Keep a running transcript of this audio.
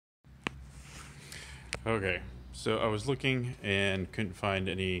Okay, so I was looking and couldn't find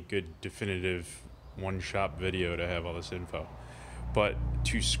any good definitive one-shop video to have all this info. But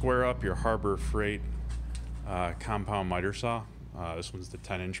to square up your Harbor Freight compound miter saw, this one's the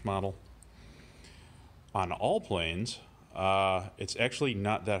 10-inch model, on all planes, it's actually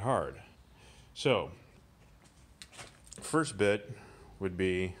not that hard. So, first bit would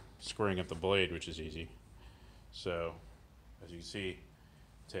be squaring up the blade, which is easy. So, as you can see,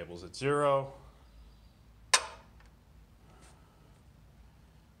 table's at 0.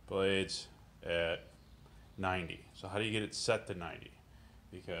 Blades at 90. So how do you get it set to 90?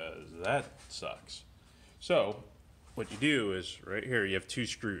 Because that sucks. So what you do is right here you have two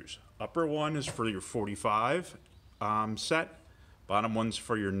screws. Upper one is for your 45 set. Bottom one's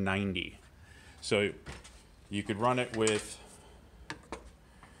for your 90. So you could run it with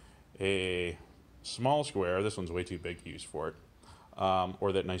a small square. This one's way too big to use for it.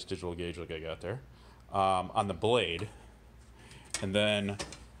 Or that nice digital gauge like I got there. On the blade. And then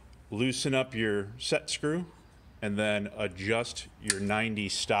loosen up your set screw and then adjust your 90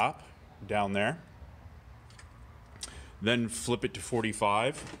 stop down there. Then flip it to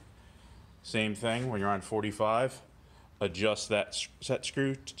 45. Same thing when you're on 45. Adjust that set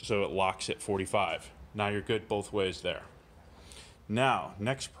screw so it locks at 45. Now you're good both ways there. Now,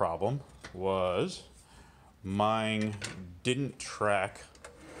 next problem was mine didn't track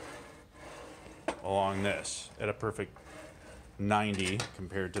along this at a perfect 90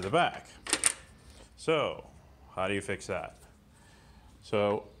 compared to the back. So how do you fix that?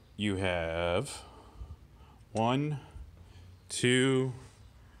 So you have 1, 2,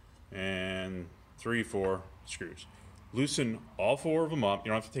 and 3, 4 screws. Loosen all 4 of them up.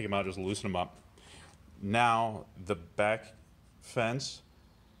 You don't have to take them out, just loosen them up. Now the back fence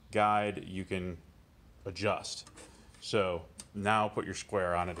guide you can adjust. So now put your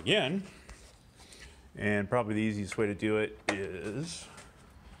square on it again. And probably the easiest way to do it is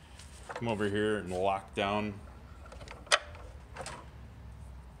come over here and lock down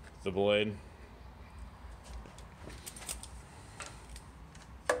the blade.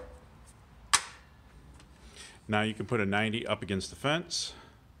 Now you can put a 90 up against the fence,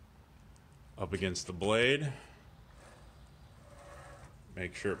 up against the blade.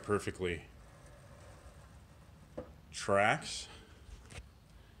 Make sure it perfectly tracks.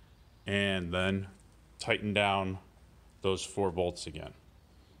 And then tighten down those 4 bolts again.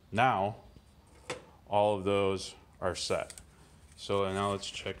 Now, all of those are set. So now let's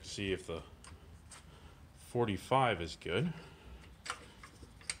check to see if the 45 is good.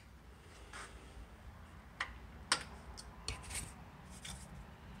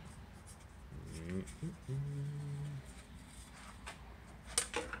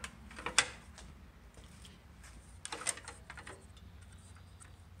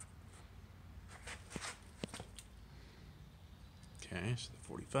 Okay, so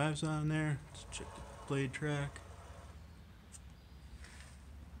the 45's on there. Let's check the blade track.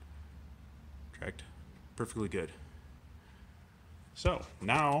 Tracked perfectly good. So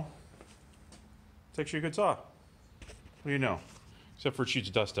now, it's actually a good saw. What do you know? Except for it shoots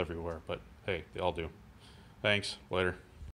dust everywhere, but hey, they all do. Thanks, later.